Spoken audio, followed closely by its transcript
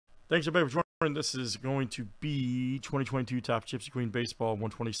Thanks everybody for joining. This is going to be 2022 Top Gypsy Queen Baseball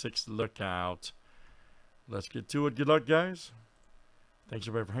 126 Lookout. Let's get to it. Good luck, guys. Thanks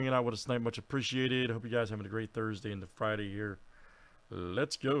everybody for hanging out with us tonight. Much appreciated. Hope you guys are having a great Thursday and the Friday here.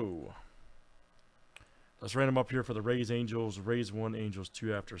 Let's go. Let's random up here for the Rays Angels. Rays 1, Angels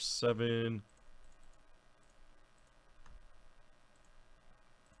 2 after 7.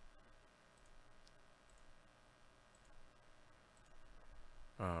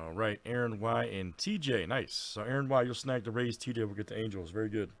 All right, Aaron Y and TJ. Nice. So Aaron Y, you'll snag the Rays. TJ will get the Angels. Very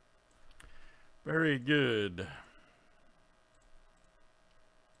good. Very good.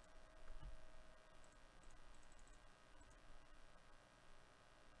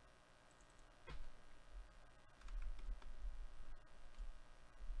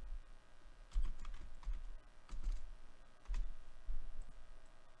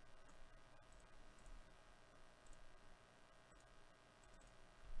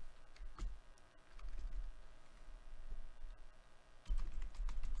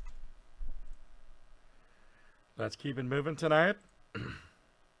 Let's keep it moving tonight.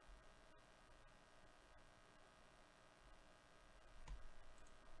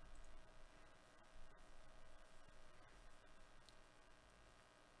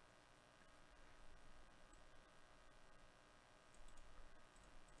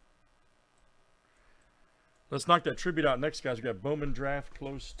 Let's knock that tribute out next, guys. We got Bowman draft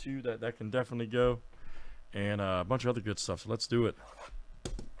close to that. That can definitely go. And a bunch of other good stuff. So let's do it.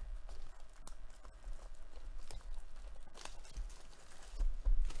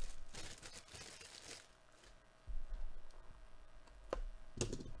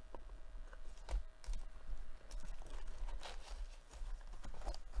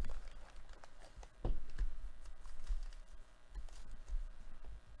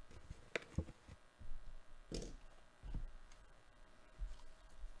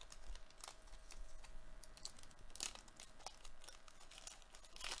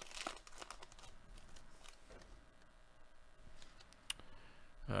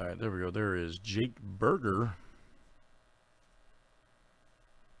 All right, there we go. There is Jake Berger.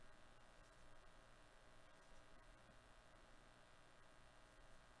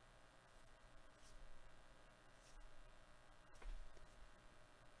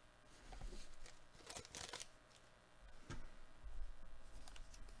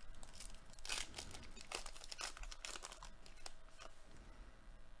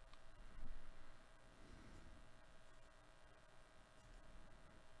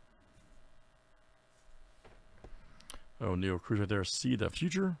 Oh, Neil Cruz right there. See the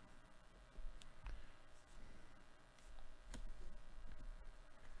future.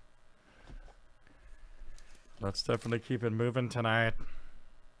 Let's definitely keep it moving tonight.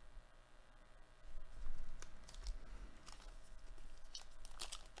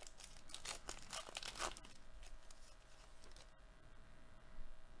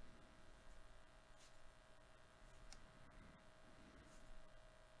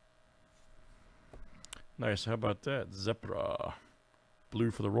 Nice. How about that? Zepra.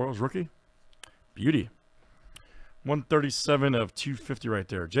 Blue for the Royals rookie. Beauty. 137 of 250 right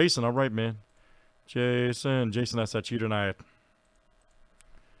there. Jason, all right, man. Jason, that's at you tonight.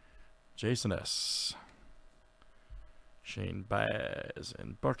 Jason S. Shane Baz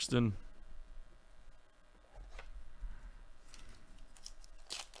and Buxton.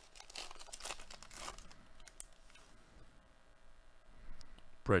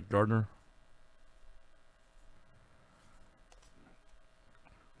 Brett Gardner.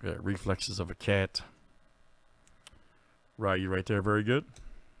 Got reflexes of a cat. Ryu right there, very good.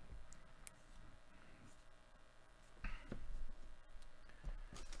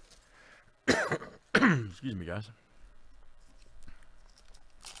 Excuse me, guys.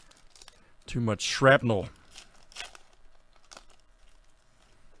 Too much shrapnel.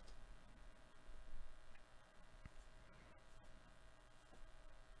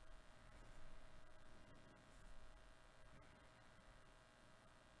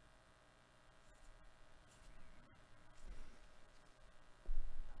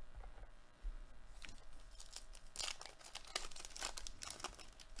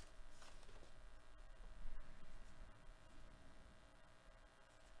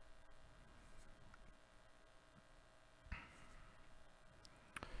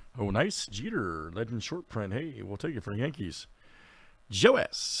 Oh, nice. Jeter. Legend short print. Hey, we'll take it for the Yankees. Joe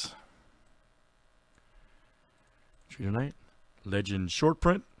S. Jeter Knight. Legend short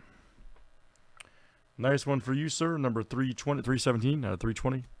print. Nice one for you, sir. Number 320, 317 out of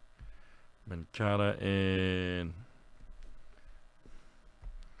 320. Mancada and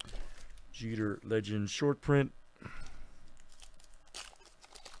Jeter Legend short print.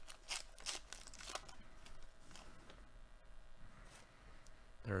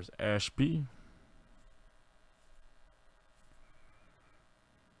 There's Ashby.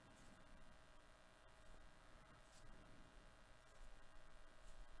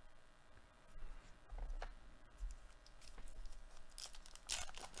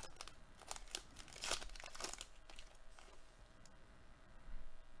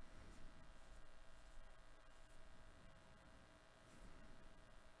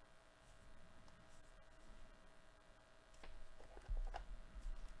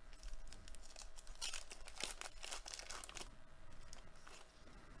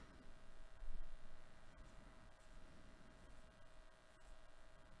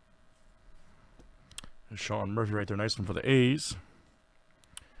 Sean Murphy right there. Nice one for the A's.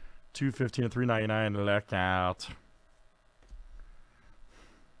 215 and 399. Look out.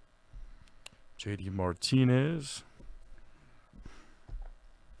 JD Martinez.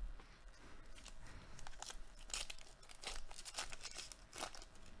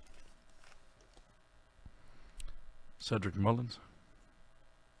 Cedric Mullins.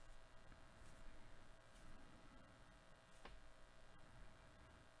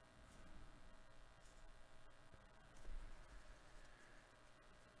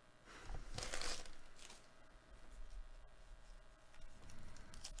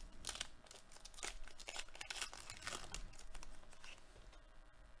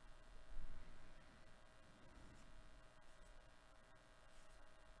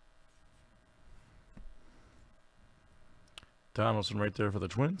 Donaldson right there for the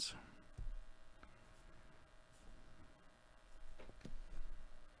Twins.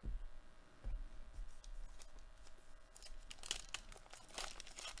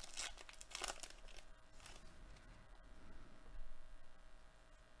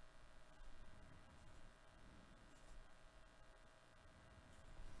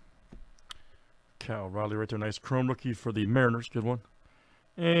 Cal Riley right there. Nice chrome rookie for the Mariners. Good one.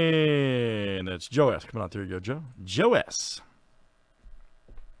 And that's Joe S. Coming out. There you go, Joe. Joe S.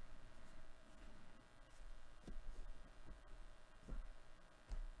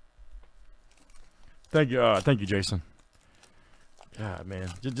 Thank you, Jason. God, man,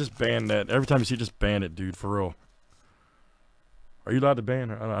 just ban that. Every time you see, just ban it, dude. For real. Are you allowed to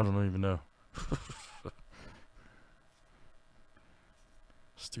ban? I don't even know.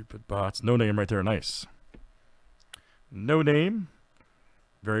 Stupid bots. No name right there. Nice. No name.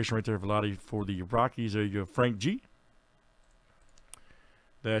 Variation right there, Vladi for the Rockies. There you go, Frank G.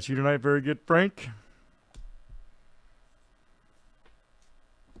 That's you tonight. Very good, Frank.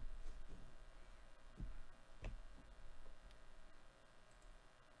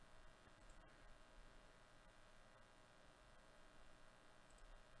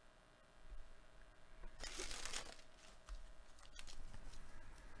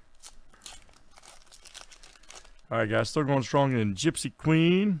 All right, guys, still going strong in Gypsy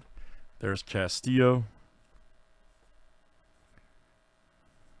Queen. There's Castillo.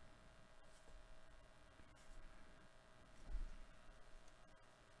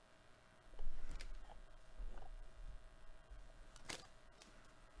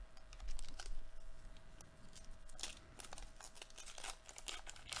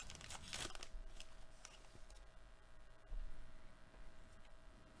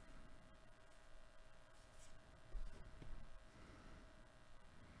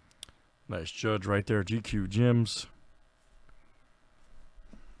 Nice Judge right there, GQ Gems.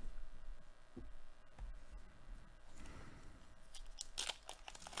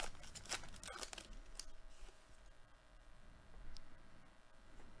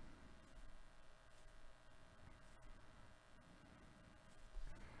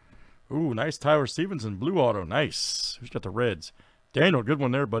 Ooh, nice Tyler Stevenson, blue auto. Nice. Who's got the Reds? Daniel, good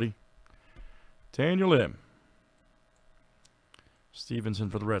one there, buddy. Daniel M. Stevenson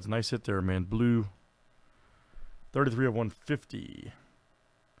for the Reds. Nice hit there, man. Blue. 33 of 150.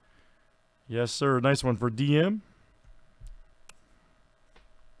 Yes, sir. Nice one for DM.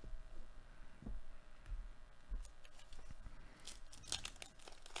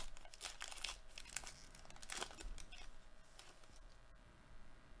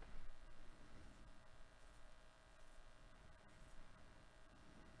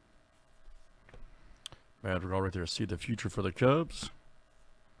 Madrigal right there. See the future for the Cubs.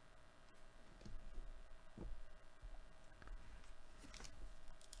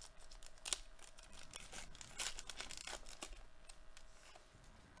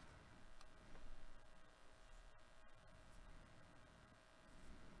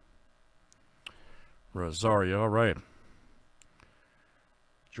 Rosario, all right.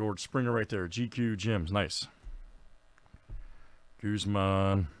 George Springer right there. GQ Gems, nice.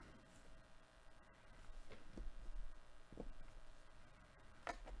 Guzman.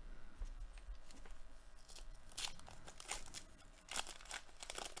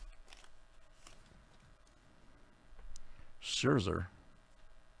 Scherzer.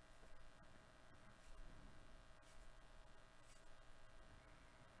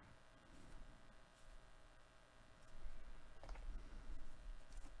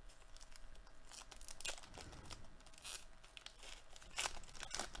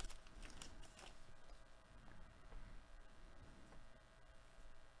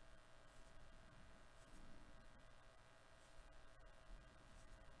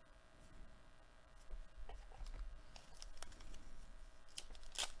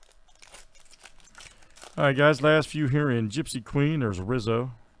 All right, guys, last few here in Gypsy Queen. There's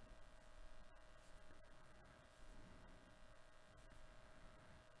Rizzo.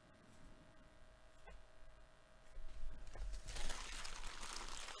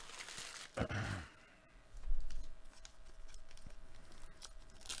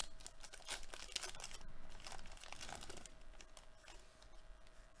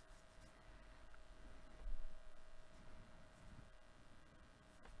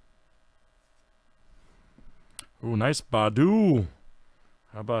 Ooh, nice Badu.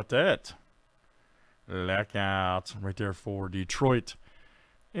 How about that? Look out. Right there for Detroit.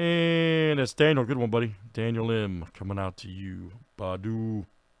 And it's Daniel. Good one, buddy. Daniel M. coming out to you. Badu.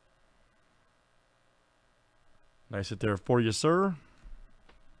 Nice hit there for you, sir.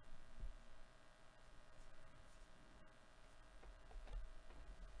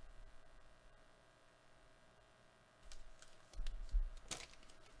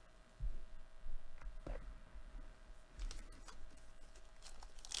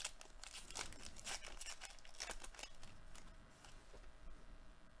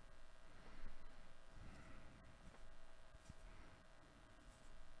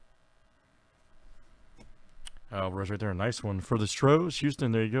 Alvarez right there. Nice one for the Stros.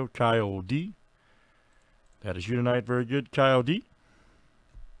 Houston, there you go. Kyle D. That is you tonight. Very good, Kyle D.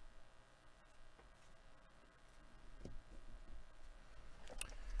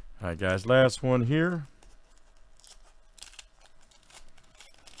 All right, guys. Last one here.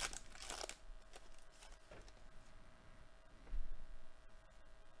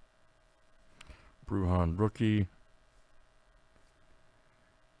 Bruhan rookie.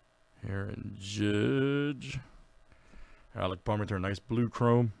 Aaron Judge. Alec Palmer there. Nice blue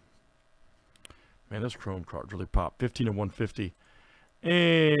chrome. Man, this chrome card really popped. 15 to 150.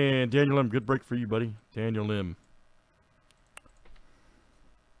 And Daniel M. Good break for you, buddy. Daniel M.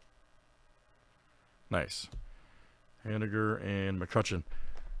 Nice. Haniger and McCutcheon.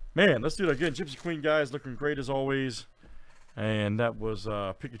 Man, let's do that again. Gypsy Queen, guys, looking great as always. And that was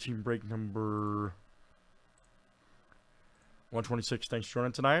pick a team break number 126. Thanks for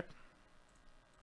joining tonight.